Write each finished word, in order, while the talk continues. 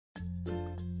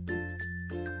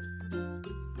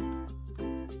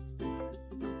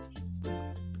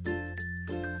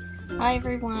Hi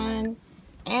everyone,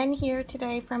 Ann here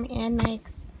today from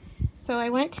Annmakes. So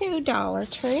I went to Dollar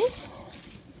Tree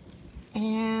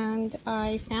and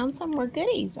I found some more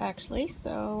goodies actually,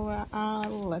 so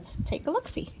let's take a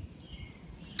look-see.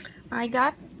 I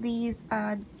got these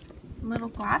little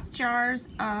glass jars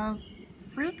of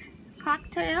fruit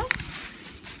cocktail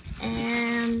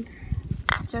and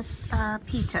just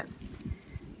peaches.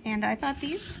 And I thought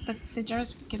the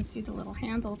jars, you can see the little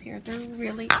handles here, they're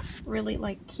really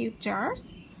like cute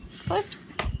jars. Plus,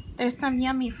 there's some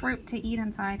yummy fruit to eat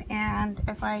inside. And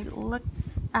if I look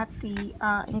at the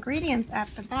ingredients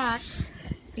at the back,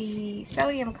 the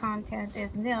sodium content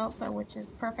is nil, so which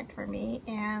is perfect for me.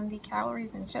 And the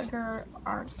calories and sugar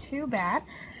aren't too bad.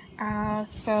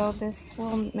 So this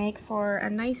will make for a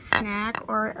nice snack,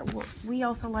 or we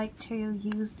also like to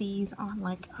use these on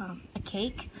like a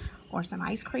cake or some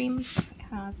ice cream,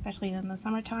 especially in the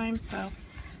summertime. So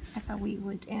I thought we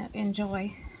would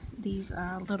enjoy these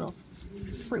little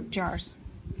fruit jars.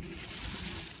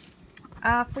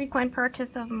 A frequent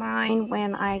purchase of mine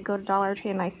when I go to Dollar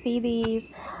Tree and I see these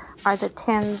are the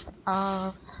tins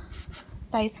of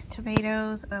diced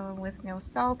tomatoes with no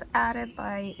salt added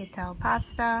by Ital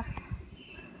Pasta.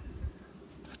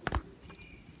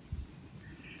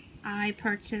 I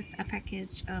purchased a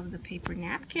package of the paper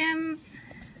napkins.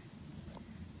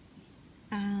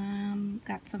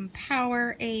 Got some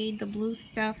Powerade, the blue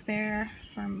stuff there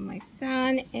from my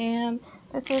son, and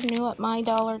this is new at my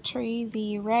Dollar Tree,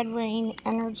 the Red Rain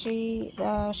Energy,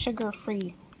 the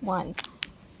sugar-free one.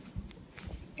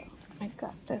 So I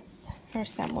got this for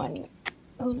someone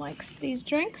who likes these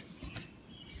drinks.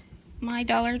 My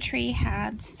Dollar Tree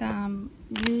had some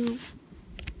new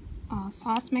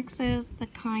sauce mixes, the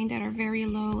kind that are very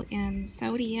low in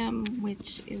sodium,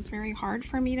 which is very hard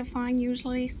for me to find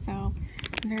usually, so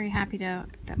I'm very happy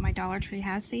that my Dollar Tree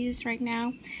has these right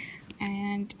now.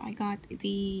 And I got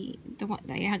the one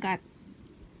I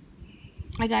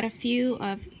got a few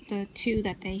of the two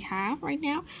that they have right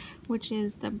now, which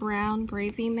is the brown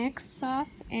gravy mix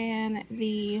sauce and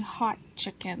the hot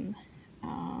chicken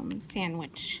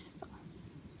sandwich sauce.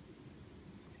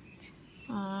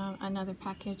 Another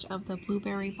package of the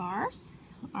blueberry bars,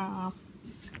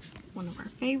 one of our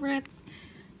favorites,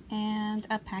 and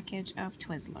a package of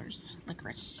Twizzlers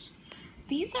licorice.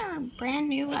 These are brand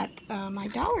new at my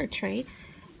Dollar Tree.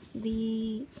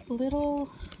 The little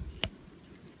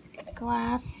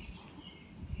glass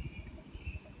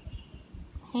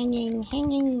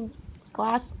hanging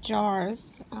glass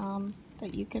jars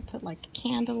that you could put like a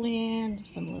candle in,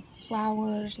 some little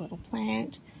flowers, little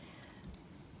plant.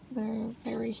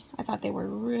 I thought they were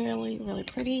really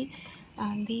pretty.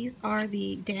 These are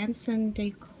the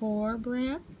Decor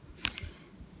brand.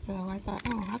 So I thought,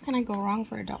 oh, how can I go wrong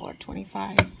for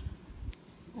 $1.25? So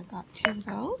I got two of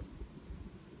those.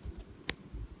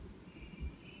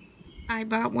 I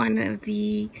bought one of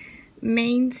the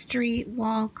Main Street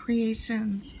Wall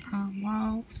Creations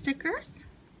wall stickers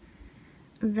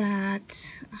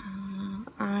that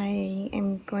I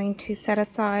am going to set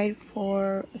aside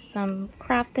for some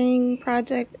crafting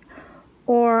projects,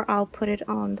 or I'll put it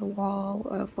on the wall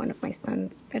of one of my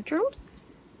son's bedrooms,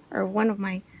 or one of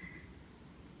my,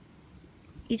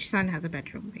 each son has a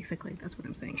bedroom basically, that's what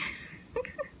I'm saying.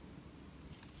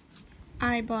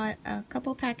 I bought a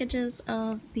couple packages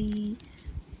of the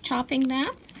chopping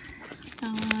mats.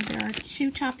 There are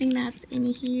two chopping mats in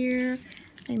here.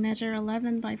 They measure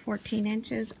 11 by 14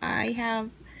 inches. I have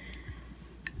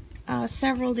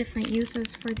several different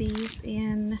uses for these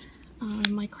in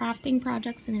my crafting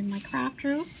projects and in my craft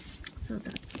room. So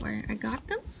that's where I got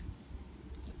them.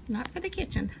 Not for the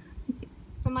kitchen.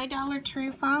 So my Dollar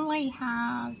Tree finally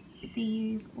has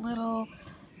these little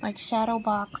like shadow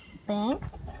box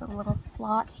banks, the little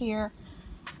slot here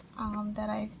that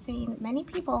I've seen many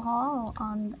people haul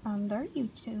on their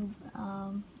YouTube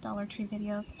Dollar Tree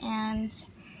videos, and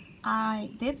I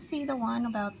did see the one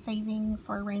about saving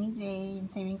for a rainy day and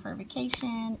saving for a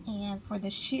vacation and for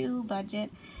the shoe budget,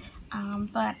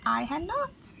 but I had not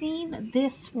seen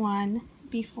this one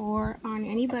before on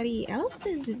anybody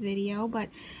else's video, but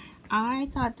I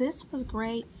thought this was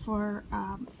great for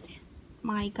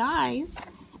my guys.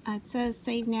 It says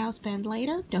save now, spend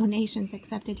later, donations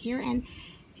accepted here, and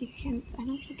if you can, I don't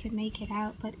know if you can make it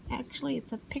out, but actually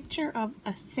it's a picture of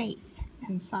a safe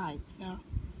inside. So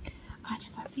I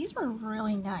just thought these were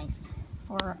really nice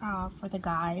for the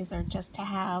guys, or just to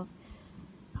have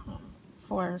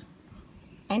for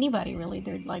anybody really.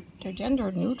 They're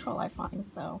gender neutral, I find.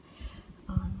 So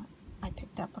I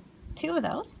picked up two of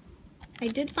those. I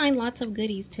did find lots of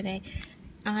goodies today.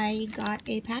 I got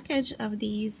a package of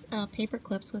these paper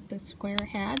clips with the square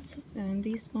heads, and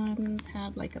these ones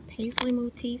have like a paisley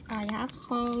motif. I have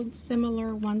hauled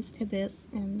similar ones to this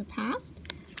in the past,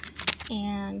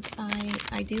 and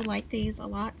I do like these a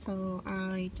lot, so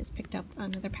I just picked up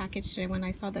another package today when I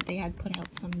saw that they had put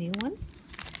out some new ones,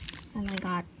 and I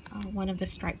got one of the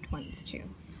striped ones too.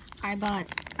 I bought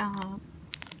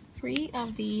 3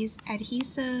 of these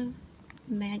adhesive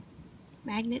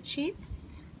magnet sheets.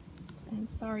 And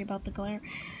sorry about the glare.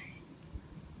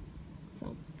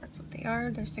 So that's what they are.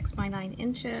 They're 6 by 9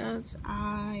 inches.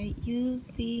 I use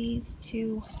these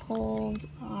to hold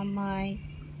my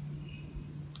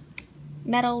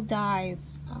metal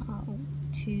dies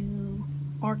to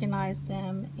organize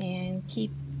them and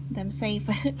keep them safe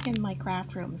in my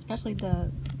craft room, especially the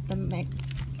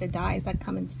dies that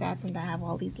come in sets and that have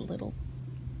all these little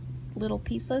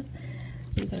pieces.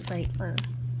 These are great for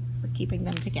keeping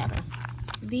them together.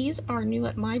 These are new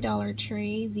at my Dollar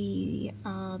Tree.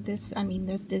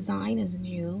 This design is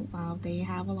new. They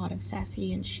have a lot of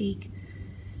sassy and chic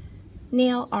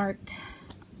nail art.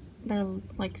 They're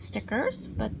like stickers,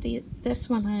 but this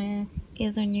one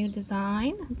is a new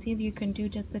design. Let's see if you can do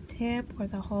just the tip or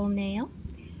the whole nail.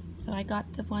 So I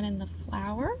got the one in the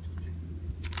flowers,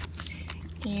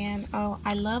 and oh,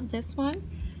 I love this one.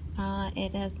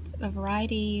 It has a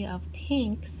variety of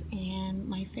pinks, and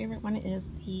my favorite one is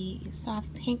the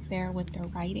soft pink there with the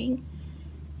writing.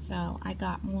 So I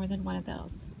got more than one of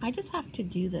those. I just have to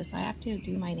do this. I have to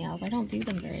do my nails. I don't do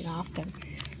them very often,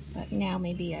 but now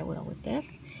maybe I will with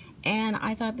this. And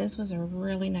I thought this was a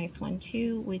really nice one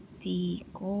too, with the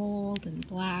gold and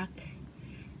black.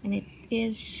 And it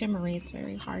is shimmery. It's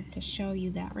very hard to show you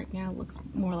that right now. It looks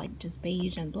more like just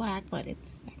beige and black, but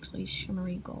it's actually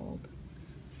shimmery gold.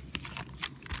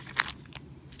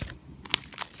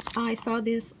 I saw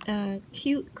this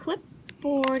cute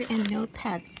clipboard and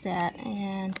notepad set,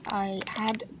 and I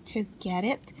had to get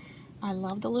it. I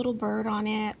love the little bird on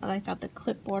it. I thought the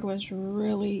clipboard was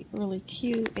really, really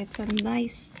cute. It's a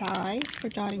nice size for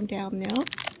jotting down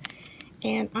notes.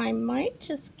 And I might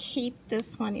just keep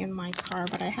this one in my car,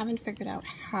 but I haven't figured out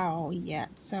how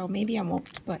yet. So maybe I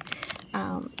won't, but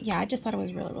yeah, I just thought it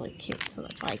was really, really cute. So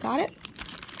that's why I got it.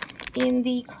 In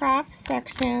the craft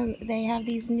section, they have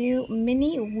these new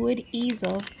mini wood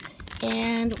easels.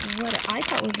 And what I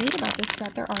thought was neat about this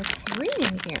set, there are 3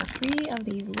 in here. 3 of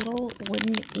these little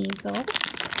wooden easels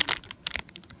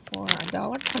for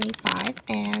 $1.25.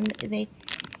 And they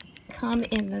come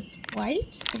in this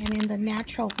white and in the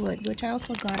natural wood, which I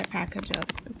also got a package of,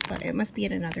 but it must be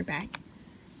in another bag.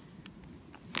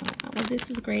 So well,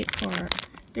 this is great for,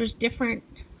 there's different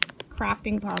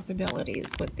crafting possibilities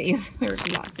with these. There's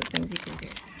lots of things you can do.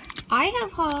 I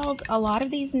have hauled a lot of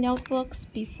these notebooks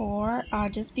before,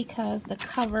 just because the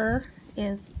cover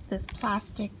is this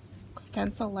plastic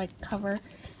stencil like cover,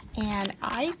 and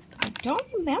I don't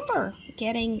remember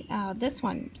getting this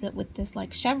one with this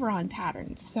like chevron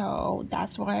pattern, so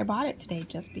that's why I bought it today,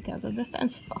 just because of the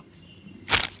stencil.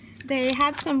 They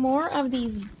had some more of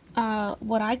these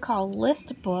what I call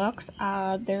list books.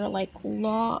 They're like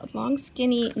long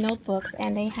skinny notebooks,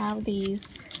 and they have these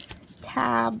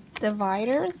tab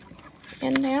dividers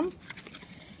in them,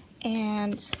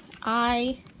 and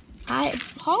I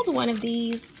hauled one of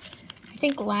these I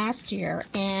think last year,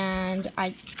 and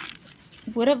I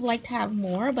would have liked to have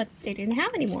more, but they didn't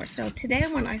have any more. So today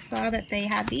when I saw that they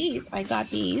had these, I got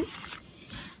these.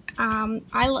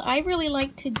 I really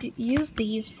like to use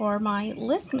these for my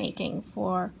list making,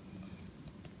 for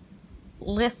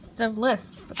lists of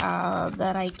lists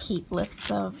that I keep.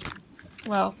 Lists of,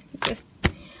 well, just,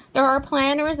 there are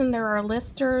planners and there are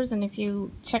listers, and if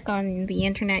you check on the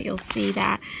internet you'll see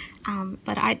that.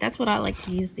 But that's what I like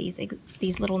to use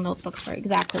these little notebooks for,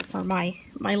 exactly for my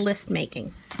list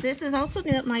making. This is also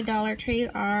new at my Dollar Tree,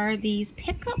 are these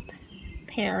pickup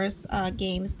pairs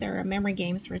games. They're memory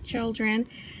games for children.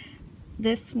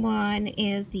 This one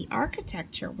is the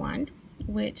architecture one,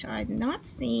 which I've not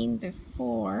seen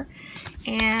before,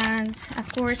 and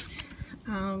of course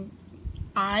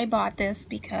I bought this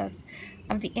because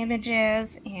of the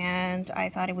images, and I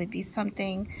thought it would be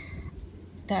something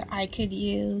that I could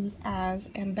use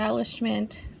as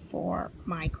embellishment for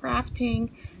my crafting,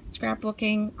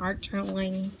 scrapbooking, art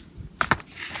journaling,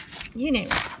 you name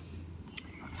it.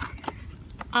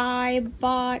 I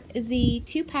bought the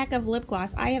 2-pack of lip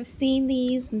gloss. I have seen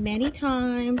these many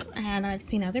times, and I've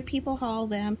seen other people haul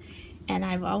them, and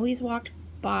I've always walked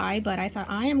by, but I thought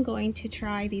I am going to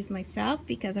try these myself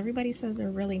because everybody says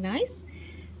they're really nice.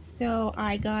 So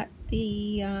I got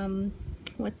the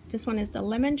this one is the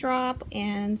lemon drop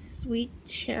and sweet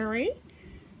cherry.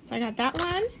 So I got that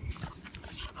one.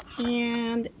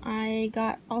 And I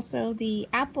got also the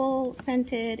apple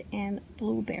scented and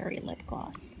blueberry lip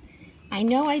gloss. I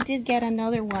know I did get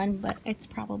another one, but it's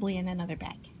probably in another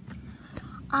bag.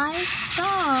 I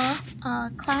saw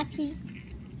Classy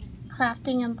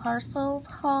Crafting and Parcels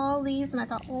haul these, and I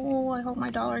thought, oh, I hope my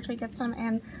Dollar Tree gets some,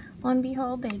 and lo and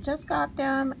behold, they just got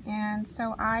them, and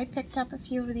so I picked up a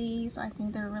few of these. I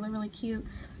think they're really, really cute.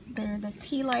 They're the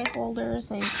tea light holders.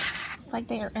 They look like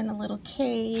they're in a little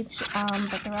cage,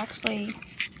 but they're like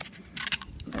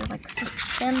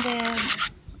suspended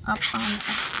up on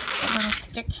a little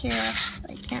stick here.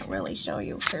 I can't really show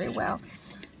you very well.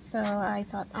 So I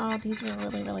thought, oh, these were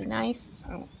really, really nice.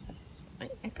 So that's why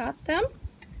I got them.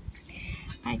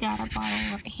 I got a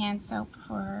bottle of hand soap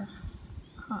for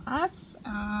us,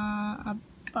 a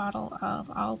bottle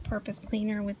of all-purpose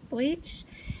cleaner with bleach,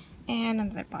 and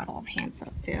another bottle of hand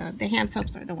soap. The hand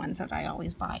soaps are the ones that I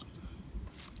always buy.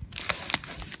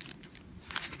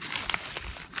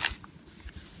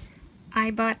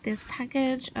 I bought this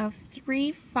package of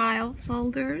 3 file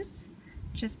folders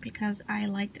just because I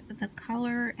liked the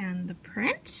color and the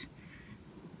print.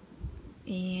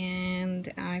 And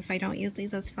if I don't use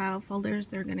these as file folders,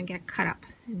 they're going to get cut up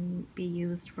and be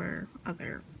used for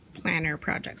other planner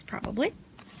projects probably.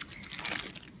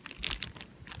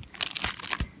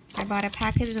 I bought a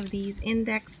package of these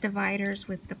index dividers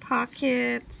with the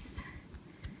pockets.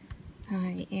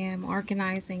 I am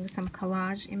organizing some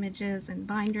collage images and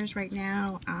binders right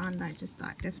now, and I just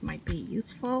thought this might be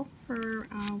useful for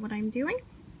what I'm doing.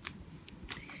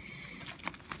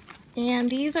 And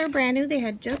these are brand new. They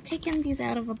had just taken these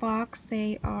out of a box.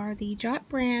 They are the Jot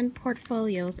brand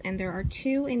portfolios, and there are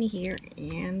 2 in here,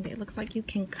 and it looks like you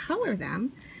can color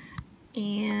them.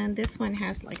 And this one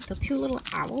has like the 2 little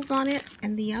owls on it,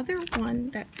 and the other one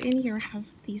that's in here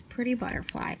has these pretty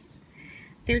butterflies.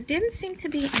 There didn't seem to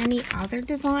be any other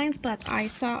designs, but I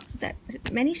saw that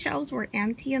many shelves were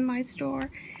empty in my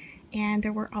store, and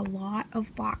there were a lot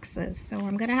of boxes. So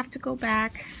I'm gonna have to go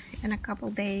back in a couple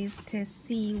days to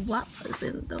see what was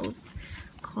in those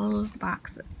closed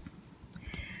boxes.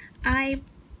 I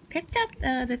picked up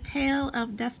the Tale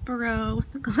of Despero,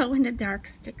 the glow-in-the-dark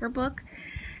sticker book.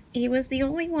 It was the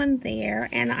only one there,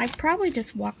 and I probably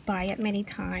just walked by it many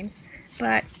times,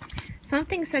 but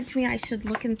something said to me I should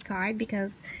look inside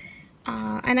because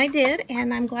and I did,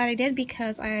 and I'm glad I did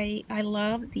because I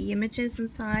love the images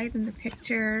inside and the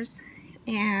pictures,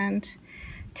 and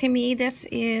to me this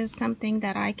is something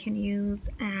that I can use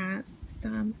as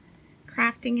some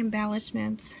crafting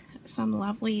embellishments, some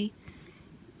lovely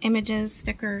images,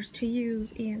 stickers to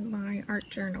use in my art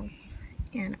journals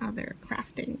and other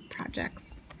crafting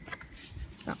projects.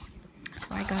 So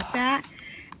I got that.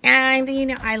 And you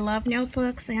know, I love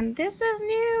notebooks, and this is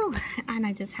new, and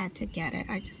I just had to get it.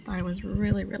 I just thought it was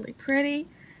really, really pretty,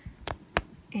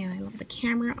 and I love the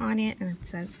camera on it, and it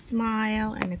says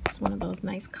smile, and it's one of those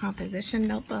nice composition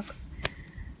notebooks,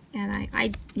 and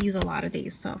I use a lot of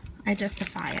these, so I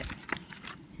justify it.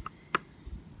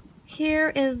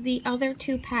 Here is the other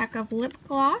 2-pack of lip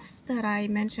gloss that I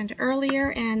mentioned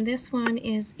earlier, and this one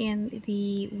is in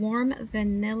the warm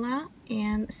vanilla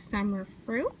and summer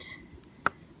fruit.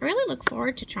 I really look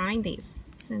forward to trying these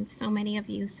since so many of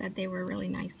you said they were really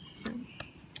nice. So.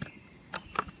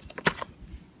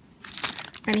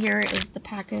 And here is the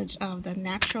package of the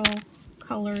natural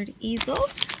colored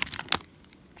easels.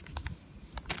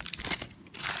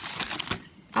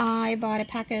 I bought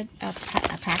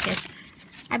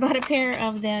I bought a pair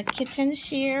of the kitchen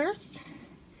shears.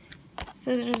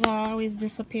 Scissors are always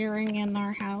disappearing in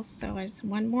our house, so I just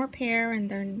one more pair, and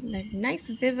they're nice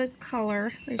vivid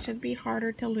color. They should be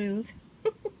harder to lose.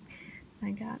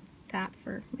 I got that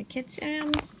for my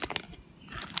kitchen.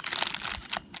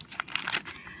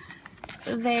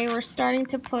 They were starting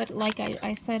to put, like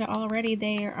I said already,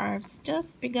 they are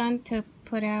just begun to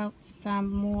put out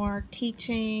some more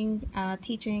teaching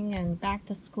and back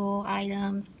to school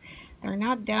items. They're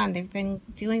not done. They've been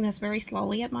doing this very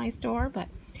slowly at my store, but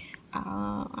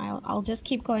I'll just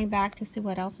keep going back to see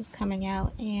what else is coming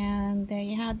out. And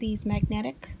they had these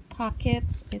magnetic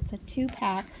pockets. It's a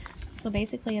 2-pack, so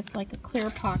basically it's like a clear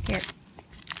pocket,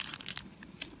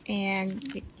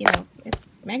 and you know, it's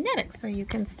magnetic, so you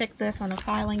can stick this on a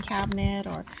filing cabinet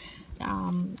or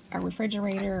a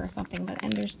refrigerator or something.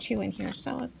 And there's 2 in here,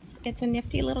 so it's a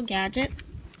nifty little gadget.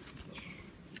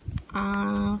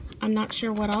 I'm not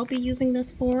sure what I'll be using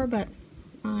this for, but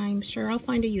I'm sure I'll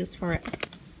find a use for it.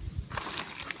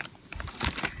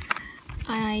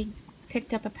 I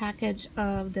picked up a package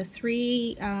of the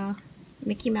 3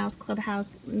 Mickey Mouse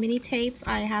Clubhouse mini tapes.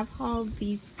 I have hauled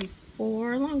these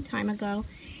before a long time ago.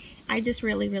 I just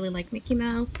really, really like Mickey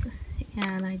Mouse,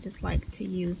 and I just like to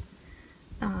use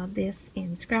this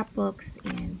in scrapbooks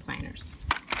and planners.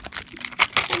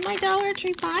 And my Dollar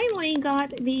Tree finally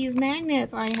got these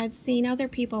magnets. I had seen other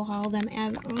people haul them,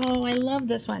 and oh, I love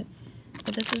this one.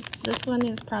 But this one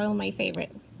is probably my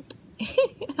favorite.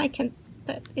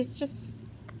 It's just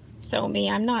so me.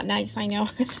 I'm not nice, I know.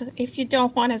 If you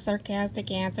don't want a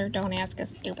sarcastic answer, don't ask a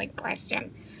stupid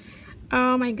question.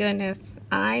 Oh my goodness,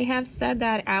 I have said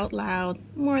that out loud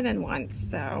more than once,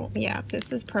 so yeah,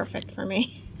 this is perfect for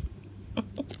me.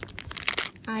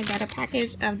 I got a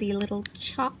package of the little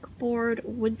chalkboard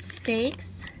wood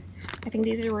stakes. I think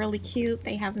these are really cute.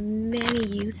 They have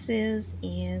many uses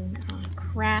in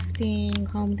crafting,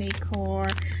 home decor,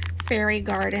 fairy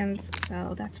gardens,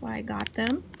 so that's why I got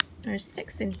them. There's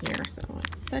 6 in here, so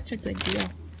it's such a good deal.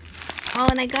 Oh,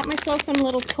 and I got myself some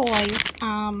little toys.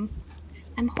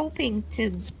 I'm hoping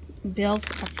to build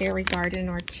a fairy garden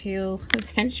or 2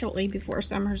 eventually before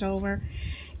summer's over.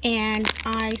 And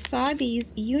I saw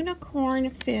these unicorn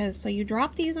fizz. So you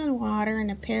drop these in water and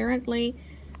apparently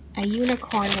a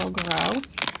unicorn will grow.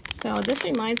 So this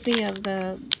reminds me of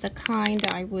the kind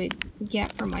I would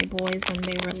get for my boys when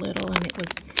they were little, and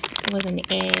it was an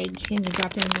egg and you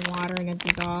dropped it in the water and it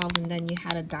dissolved and then you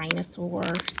had a dinosaur.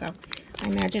 So I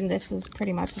imagine this is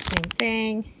pretty much the same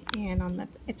thing. And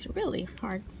it's really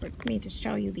hard for me to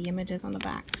show you the images on the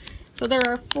back. So there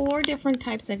are 4 different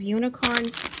types of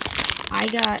unicorns. I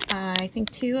got, I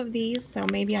think 2 of these, so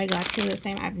maybe I got 2 of the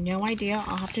same. I have no idea.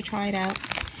 I'll have to try it out.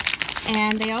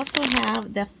 And they also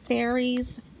have the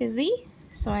fairies fizzy.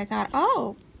 So I thought,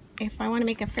 oh, if I want to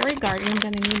make a fairy garden, I'm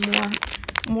going to need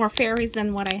more fairies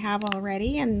than what I have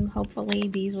already. And hopefully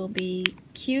these will be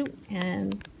cute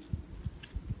and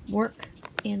work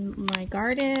in my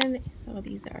garden. So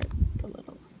these are the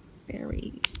little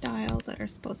fairy styles that are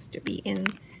supposed to be in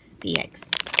the eggs.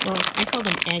 Well, I call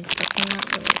them eggs, but they're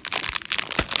not really.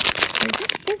 They're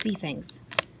just fizzy things.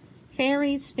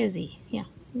 Fairies fizzy. Yeah,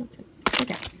 that's it.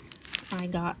 Okay. I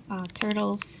got a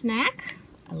turtle snack.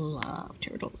 I love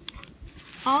turtles.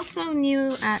 Also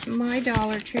new at my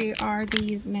Dollar Tree are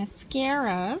these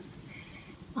mascaras.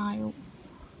 I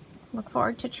look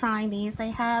forward to trying these.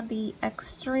 They have the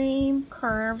Extreme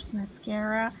Curves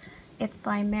mascara. It's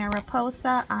by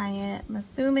Mariposa. I am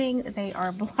assuming they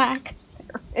are black.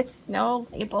 There is no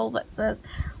label that says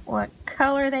what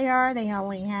color they are. They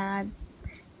only had,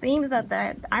 seems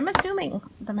that I'm assuming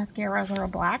the mascaras are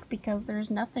black because there's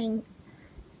nothing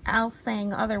else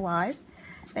saying otherwise.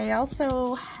 They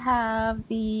also have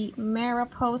the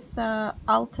Mariposa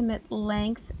Ultimate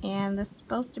Length, and this is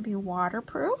supposed to be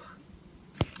waterproof.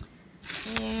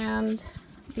 And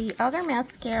the other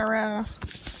mascara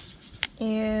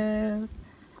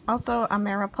is also a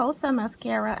Mariposa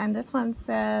mascara, and this one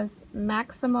says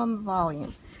maximum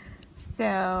volume.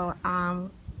 So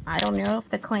I don't know if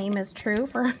the claim is true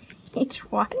for each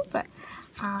one, but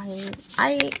I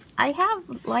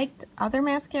have liked other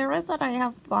mascaras that I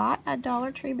have bought at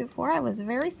Dollar Tree before. I was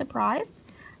very surprised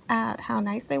at how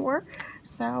nice they were.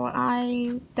 So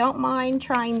I don't mind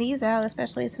trying these out,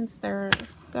 especially since they're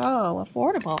so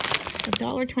affordable.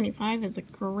 $1.25 is a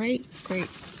great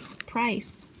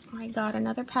price. I got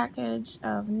another package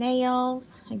of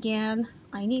nails. Again,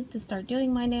 I need to start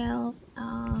doing my nails.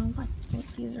 I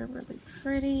think these are really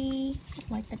pretty.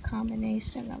 I like the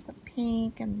combination of the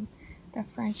pink and the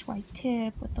French white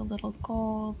tip with the little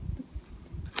gold.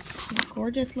 They're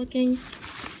gorgeous looking.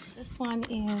 This one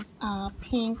is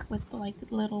pink with like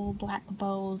little black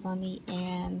bows on the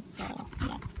end. So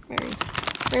yeah,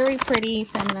 very pretty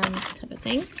feminine type of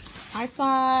thing. I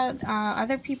saw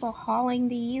other people hauling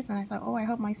these, and I thought, oh, I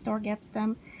hope my store gets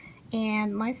them.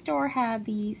 And my store had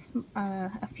these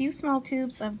a few small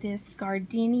tubes of this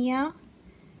gardenia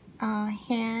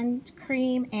hand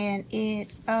cream, and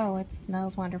it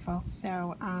smells wonderful.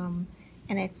 So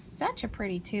and it's such a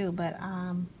pretty tube, but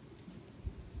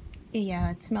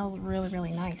yeah, it smells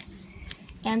really nice.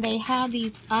 And they have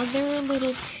these other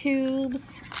little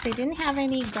tubes. They didn't have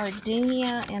any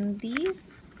gardenia in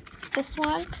this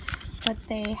one, but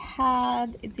they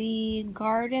had the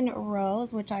garden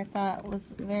rose, which I thought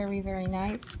was very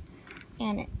nice.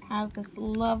 And it has this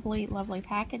lovely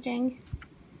packaging.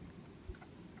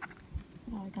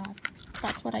 So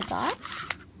that's what I got.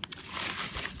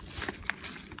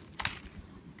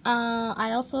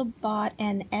 I also bought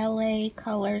an LA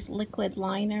Colors liquid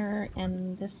liner,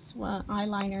 and this one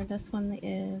eyeliner. This one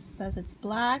says it's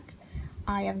black.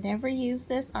 I have never used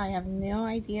this. I have no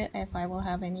idea if I will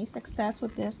have any success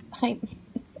with this.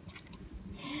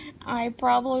 I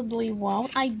probably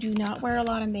won't. I do not wear a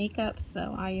lot of makeup,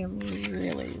 so I am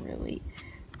really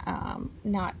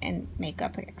not a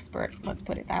makeup expert. Let's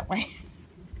put it that way.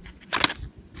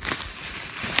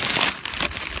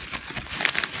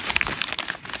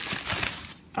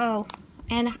 Oh,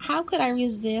 and how could I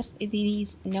resist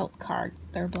these note cards?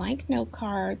 They're blank note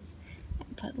cards,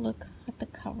 but look at the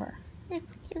cover.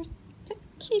 There's a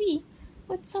kitty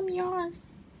with some yarn,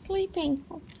 sleeping,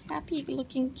 happy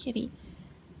looking kitty.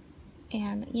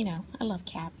 And you know, I love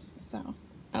cats, so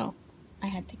oh, I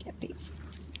had to get these.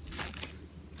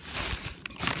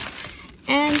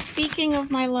 And speaking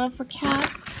of my love for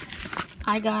cats,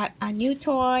 I got a new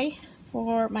toy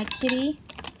for my kitty.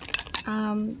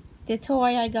 The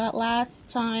toy I got last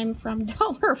time from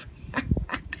Dollar,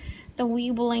 the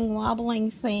weebling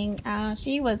wobbling thing.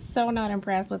 She was so not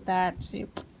impressed with that. She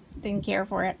didn't care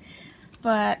for it.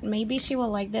 But maybe she will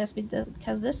like this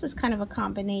because this is kind of a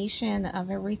combination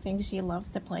of everything she loves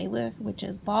to play with, which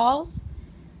is balls,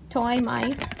 toy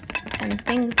mice, and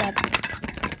things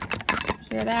that,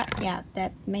 hear that? Yeah,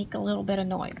 that make a little bit of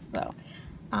noise. So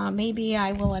maybe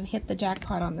I will have hit the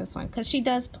jackpot on this one because she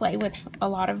does play with a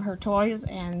lot of her toys,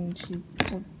 and she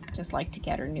would just like to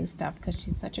get her new stuff because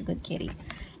she's such a good kitty.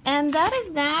 And that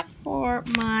is that for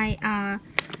my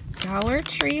Dollar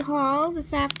Tree haul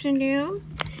this afternoon.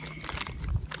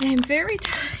 I'm very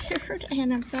tired,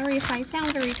 and I'm sorry if I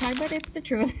sound very tired, but it's the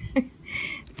truth.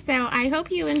 So I hope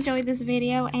you enjoyed this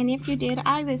video, and if you did,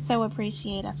 I would so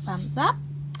appreciate a thumbs up.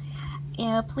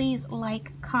 Please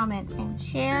like, comment, and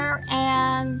share,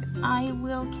 and I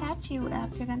will catch you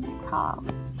after the next haul.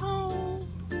 Bye.